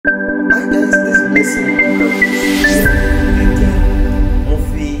making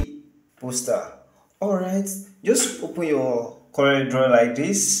movie poster. Alright, just open your CorelDRAW like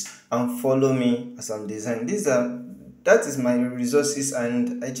this and follow me as I'm designing. That is my resources,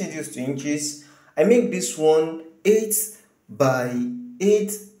 and I change this to inches. I make this one 8 by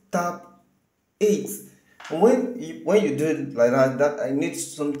 8 tap 8. When you do it like that I need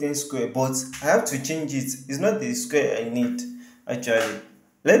something square, but I have to change it. It's not the square I need actually.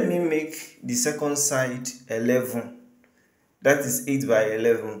 Let me make the second side 11. That is 8 by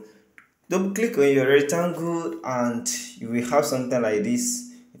 11. Double click on your rectangle and you will have something like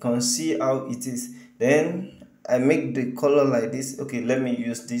this. You can see how it is. Then I make the color like this. Okay, let me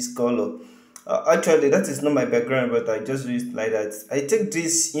use this color. Actually that is not my background, but I just use it like that. I take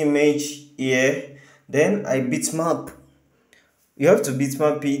this image here, then I bitmap. You have to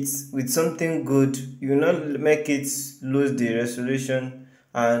bitmap it with something good. You will not make it lose the resolution,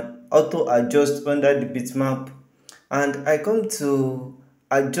 and auto adjust under the bitmap. And I come to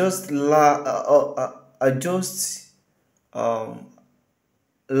adjust um,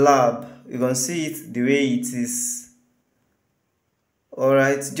 lab. You can see it the way it is.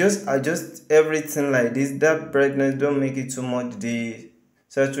 Alright, just adjust everything like this. That brightness, don't make it too much. The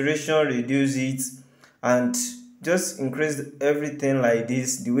saturation, reduce it, and just increase everything like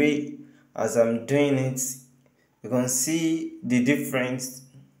this. The way as I'm doing it, you can see the difference.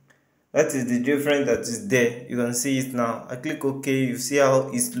 That is the difference that is there. You can see it now. I click OK. You see how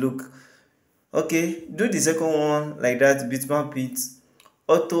it look. Okay, do the second one like that. Bitmap it,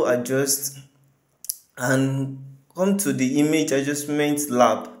 auto adjust, and come to the image adjustment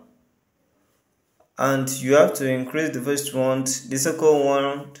lab, and you have to increase the first one, the second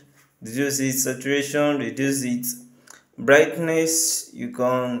one, reduce it, saturation, reduce it, brightness, you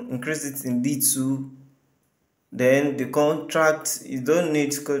can increase it in D2. Then the contrast, you don't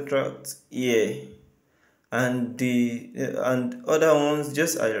need contrast here, and the and other ones,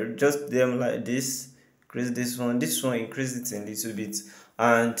 just adjust them like this. Increase this one, increase it in little bit,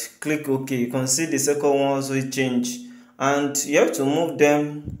 and click OK. You can see the second one also change, and you have to move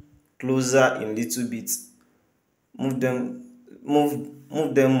them closer in little bit. Move them more.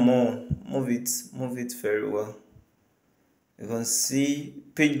 Move it very well. You can see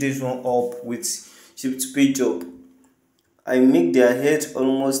page this one up with shift page up. I make their heads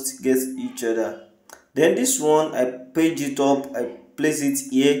almost get each other. Then this one, I page it up, I place it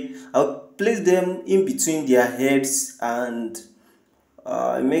here. I'll place them in between their heads, and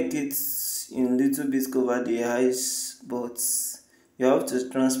I make it in little bit cover the eyes, but you have to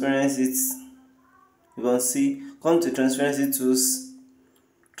transparency it. You can see, come to transparency tools,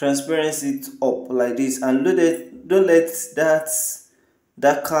 transparency it up like this, and don't let that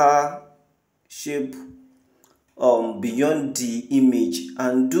darker shape beyond the image,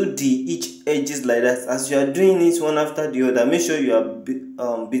 and do the each edges like that. As you are doing it one after the other, make sure you are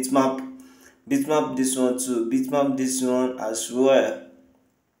bitmap this one too, bitmap this one as well,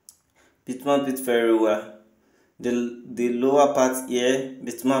 bitmap it very well. The lower part here,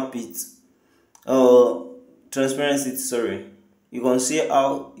 bitmap it, transparency, sorry. You can see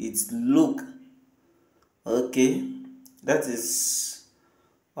how it look. Okay, that is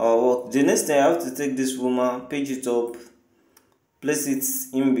our work. The next thing, I have to take this woman, page it up, place it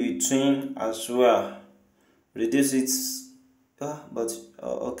in between as well, reduce it,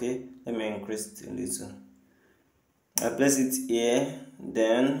 okay, let me increase it a little. I place it here,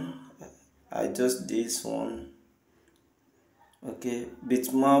 then I adjust this one. Okay,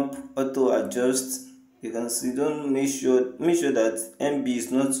 bitmap, auto adjust. You can see, don't make sure that MB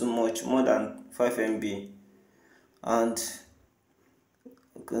is not too much, more than 5 MB, and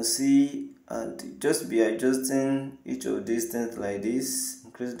you can see, and just be adjusting each of these things like this.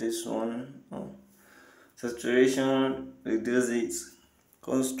 Increase this one, saturation, reduce it,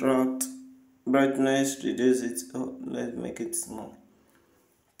 construct, brightness, reduce it. Let's make it small.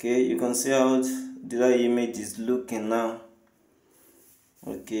 Okay, you can see how the image is looking now.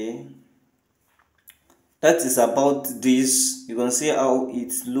 Okay, that is about this. You can see how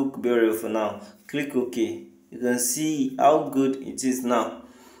it look beautiful now. Click OK. You can see how good it is now.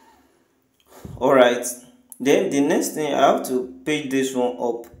 Alright, then the next thing, I have to page this one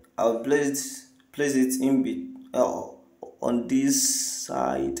up. I'll place it in on this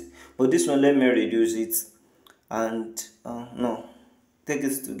side, but this one, let me reduce it, and no, take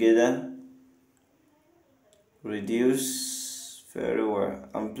it together, reduce very well,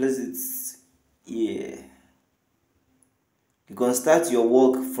 and place it here. You can start your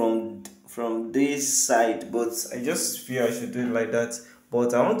work from this side, but I just feel I should do it like that.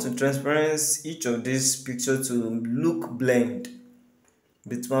 But I want to transparent each of these pictures to look blend.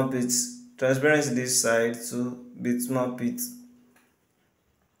 Bitmap it, transparency this side to bitmap it.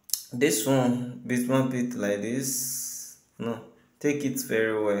 This one, bitmap it like this. No, take it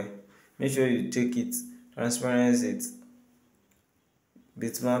very well. Make sure you take it, transparency it,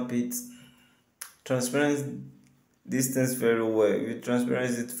 bitmap it, transparent distance very well. If you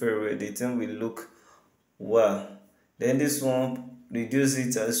transparent it very well, the thing will look well. Then this one, reduce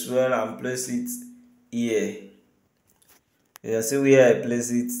it as well and place it here. You can see where I place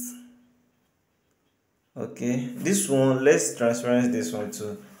it. Okay, this one, let's transparent this one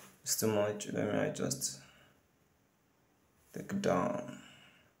too. It's too much. Let me adjust. Take it down.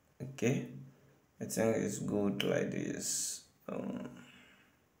 Okay, I think it's good like this.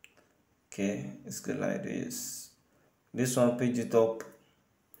 Okay, it's good like this. This one, page it up,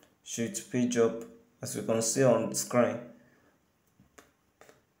 shift page up, as you can see on the screen.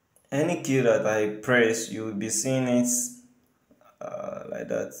 Any key that I press, you will be seeing it like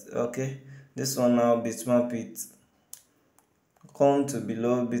that. Okay, this one now, bitmap it. Come to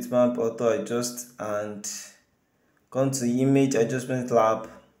below bitmap auto adjust and come to image adjustment lab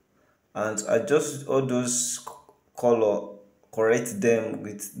and adjust all those color, correct them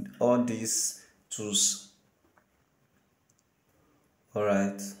with all these tools.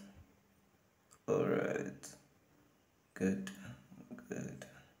 Alright, good,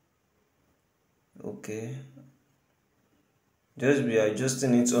 okay, just be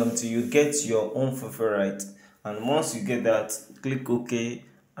adjusting it until you get your own favorite, and once you get that, click OK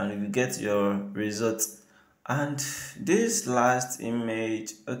and you get your result. And this last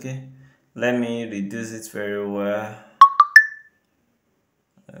image, okay, let me reduce it very well.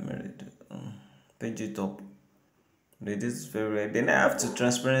 Let me page it up, reduce it very well. Then I have to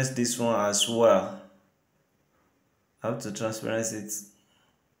transparent this one as well. I have to transparent it.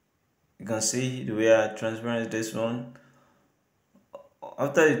 You can see the way I transparent this one.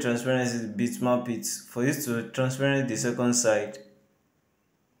 After you transparent it, bitmap it. For you to transparent the second side,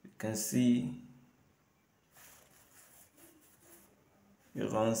 you can see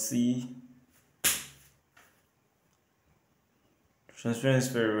transparent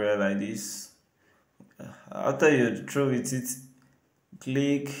very well like this. After you throw it,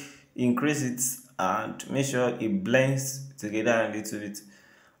 click increase it and make sure it blends together a little bit.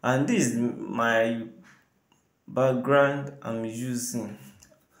 And this is my background I'm using.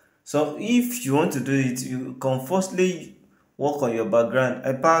 So if you want to do it, you can firstly work on your background.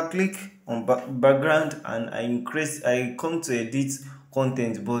 I power click on background and I come to edit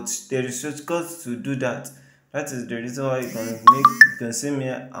content, but there is shortcut to do that. That is the reason why you can see me,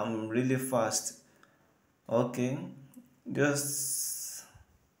 I'm really fast. Okay, just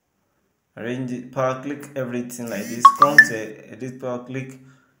arrange it, power click everything like this, come to edit, power click,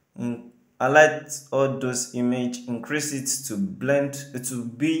 highlight all those image, increase it to blend, to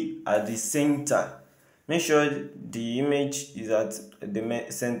be at the center. Make sure the image is at the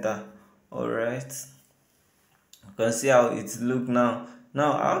center. Alright, you can see how it look now.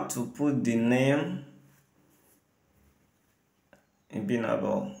 Now I have to put the name in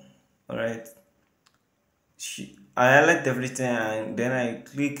A-BLE. Alright, I highlight everything and then I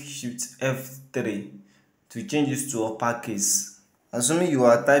click shift F3 to change this to uppercase. Assuming you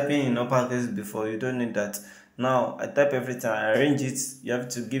are typing in uppercase before, you don't need that. Now I type everything, I arrange it. You have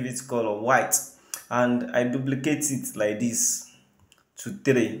to give it color white, and I duplicate it like this to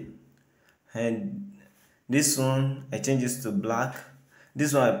 3. And this one I change it to black.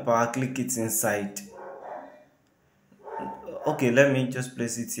 This one I power click it inside. Okay, let me just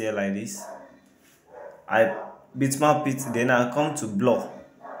place it here like this. I bitmap it, then I come to blur.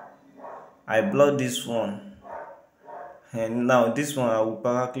 I blur this one, and now this one I will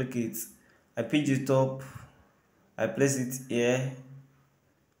power click it. I pitch it up, I place it here.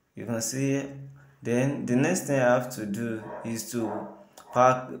 You can see. Then the next thing I have to do is to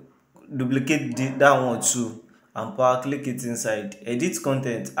duplicate that one too and power click it inside. Edit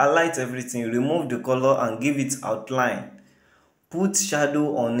content, highlight everything, remove the color and give it outline. Put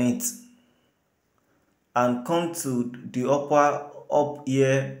shadow on it and come to the up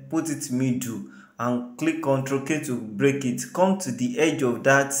here, put it middle and click Ctrl K to break it. Come to the edge of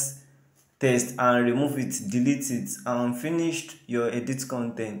that text and remove it, delete it, and finish your edit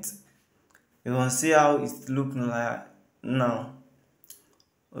content. You can see how it looks like now.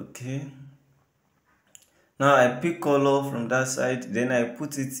 Okay, now I pick color from that side, then I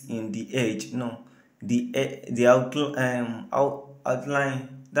put it in the edge. No, the outline,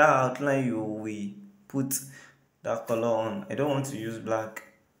 that outline you will put that color on. I don't want to use black.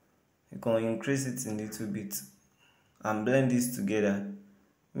 You can increase it a little bit and blend this together,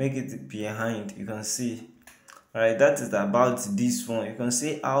 make it behind. You can see Alright, that is about this one. You can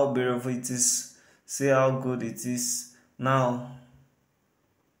see how beautiful it is, see how good it is. Now,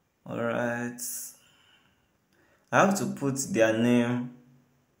 alright, I have to put their name,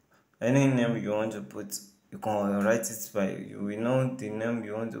 any name you want to put. You can write it by, you will know the name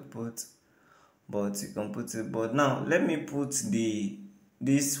you want to put, but you can put it. But now let me put the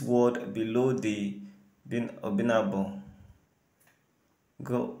this word below the bin obinable.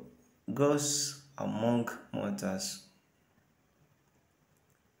 Go goes among mortals.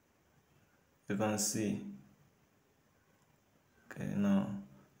 You can see. Okay, now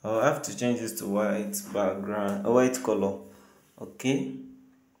I'll have to change this to white background, a white color. Okay,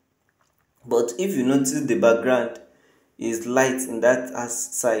 but if you notice the background is light in that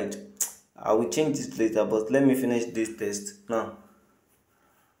side, I will change it later, but let me finish this test now.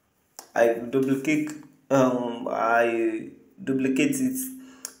 I duplicate it,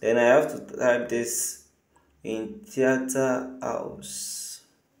 then I have to type this in theater house.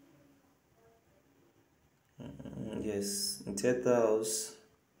 Yes, in theater house.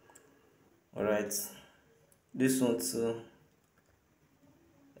 All right, this one too.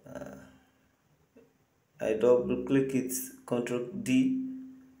 I double click it, Control D,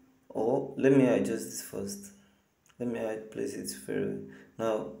 or let me adjust this first. Let me place it very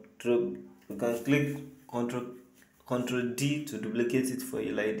now. You can click Control D to duplicate it for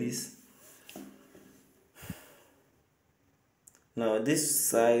you like this. Now this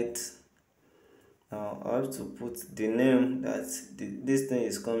side, now I have to put the name that this thing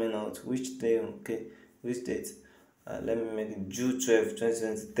is coming out. Which day? Okay, which date? Let me make it June 12,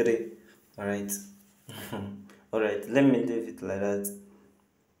 2023. All right. All right. Let me leave it like that.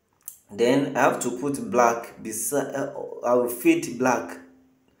 Then I have to put black beside. I will fade black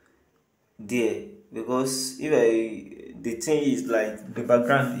there, because if the thing is like the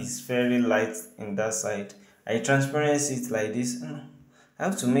background is very light in that side, I transparency it like this. I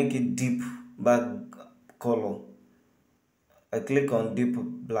have to make it deep back color. I click on deep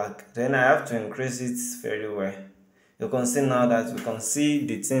black, then I have to increase it very well. You can see now that we can see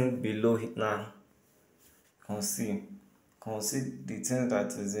the thing below it now. You can see the thing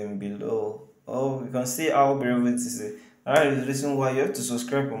that is in below. Oh, you can see how beautiful it is. That is the reason why you have to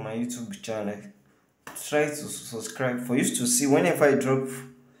subscribe on my YouTube channel. Try to subscribe for you to see whenever I drop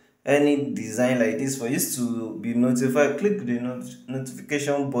any design like this, for you to be notified. Click the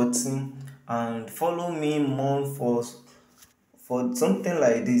notification button and follow me more for something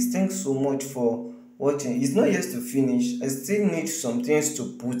like this. Thanks so much for watching. It's not yet to finish. I still need some things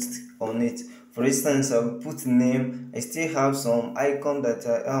to put on it. For instance, I'll put name. I still have some icon that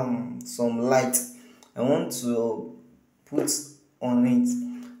some light I want to put on it.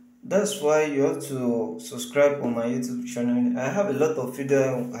 That's why you have to subscribe on my YouTube channel. I have a lot of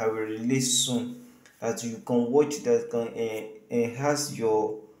video I will release soon that you can watch, that can enhance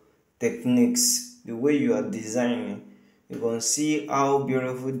your techniques, the way you are designing. You can see how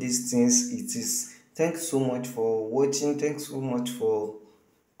beautiful these things it is. Thanks so much for watching. Thanks so much for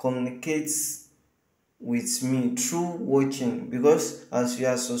communicate with me through watching, because as you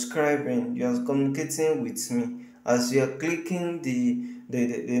are subscribing you are communicating with me. As you are clicking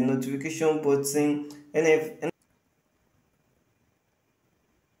the notification button, and if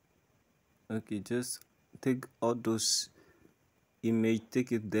okay, just take all those image, take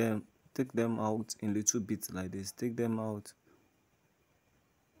them out in little bits like this, take them out.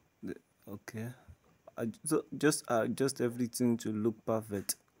 Okay, just adjust everything to look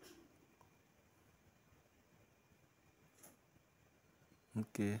perfect.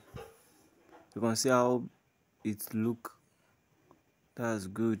 Okay, you can see how it look. That's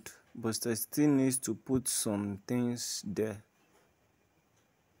good, but I still needs to put some things there.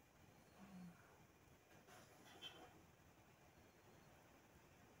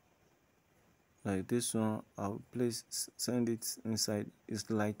 Like this one, I'll send it inside. It's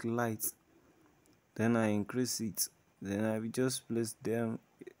like light, then I increase it, then I will just place them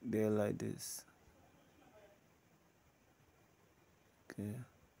there like this.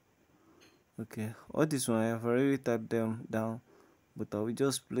 Okay, all this one I have already typed them down, but I will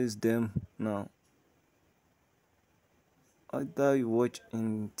just place them now. After you watch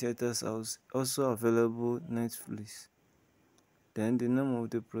in theaters house, also available Netflix. Then the name of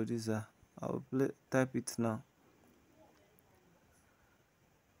the producer, I will type it now.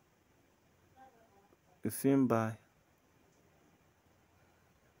 A film by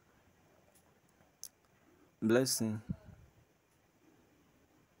Blessing,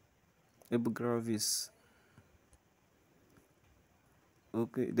 A-BLE.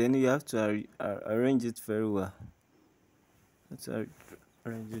 Okay, then you have to arrange it very well. Let's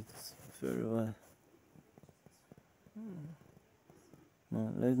arrange it very well. Now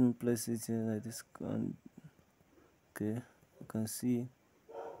let me place it here like this. Okay, you can see,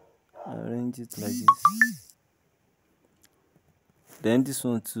 arrange it like this. Then this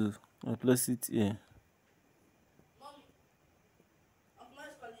one too, I'll place it here.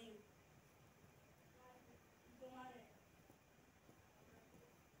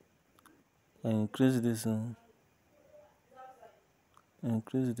 I increase this one.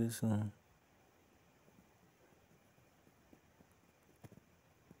 Increase this one.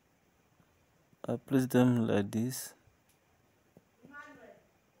 I place them like this.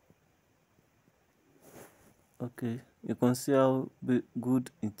 Okay, you can see how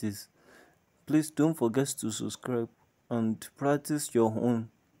good it is. Please don't forget to subscribe and practice your own.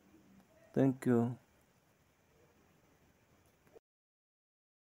 Thank you.